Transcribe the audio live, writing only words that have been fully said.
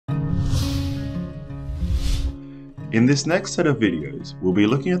In this next set of videos, we'll be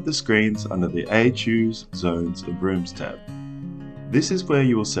looking at the screens under the AHUs, Zones and Rooms tab. This is where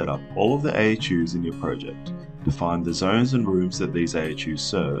you will set up all of the AHUs in your project, define the zones and rooms that these AHUs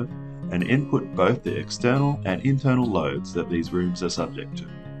serve, and input both the external and internal loads that these rooms are subject to.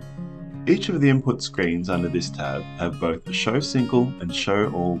 Each of the input screens under this tab have both a Show Single and Show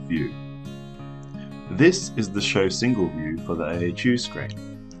All view. This is the Show Single view for the AHU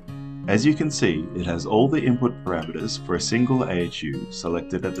screen. As you can see, it has all the input parameters for a single AHU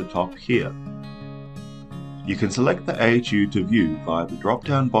selected at the top here. You can select the AHU to view via the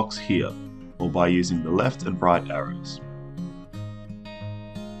drop-down box here, or by using the left and right arrows.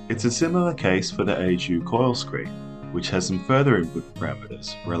 It's a similar case for the AHU coil screen, which has some further input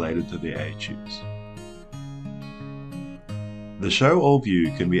parameters related to the AHUs. The Show All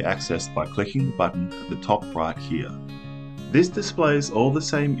view can be accessed by clicking the button at the top right here. This displays all the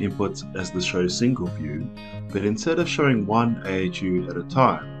same inputs as the Show Single view, but instead of showing one AHU at a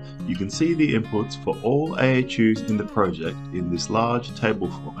time, you can see the inputs for all AHUs in the project in this large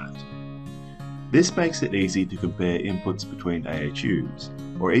table format. This makes it easy to compare inputs between AHUs,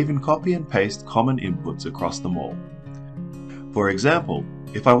 or even copy and paste common inputs across them all. For example,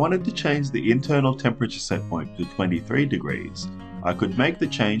 if I wanted to change the internal temperature set point to 23 degrees, I could make the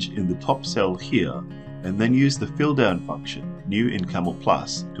change in the top cell here, and then use the fill down function, new in CAMEL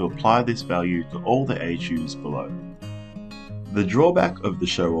Plus, to apply this value to all the AHUs below. The drawback of the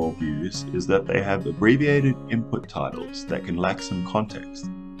Show All views is that they have abbreviated input titles that can lack some context,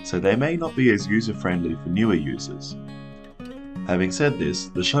 so they may not be as user-friendly for newer users. Having said this,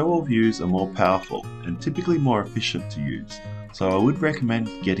 the Show All views are more powerful and typically more efficient to use, so I would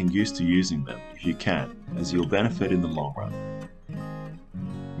recommend getting used to using them if you can, as you'll benefit in the long run.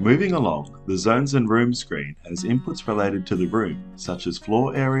 Moving along, the Zones and Rooms screen has inputs related to the room, such as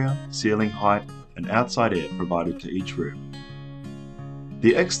floor area, ceiling height, and outside air provided to each room.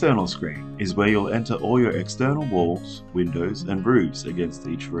 The External screen is where you'll enter all your external walls, windows, and roofs against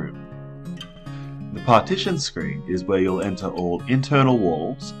each room. The Partition screen is where you'll enter all internal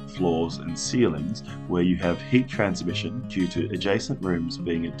walls, floors, and ceilings where you have heat transmission due to adjacent rooms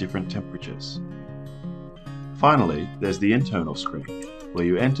being at different temperatures. Finally, there's the Internal screen, where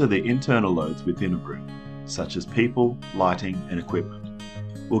you enter the internal loads within a room, such as people, lighting, and equipment.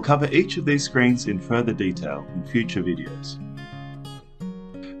 We'll cover each of these screens in further detail in future videos.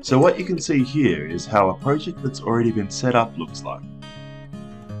 So what you can see here is how a project that's already been set up looks like.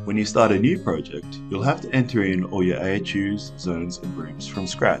 When you start a new project, you'll have to enter in all your AHUs, zones, and rooms from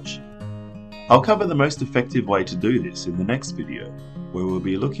scratch. I'll cover the most effective way to do this in the next video, where we'll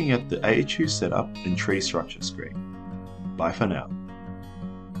be looking at the AHU setup and tree structure screen. Bye for now.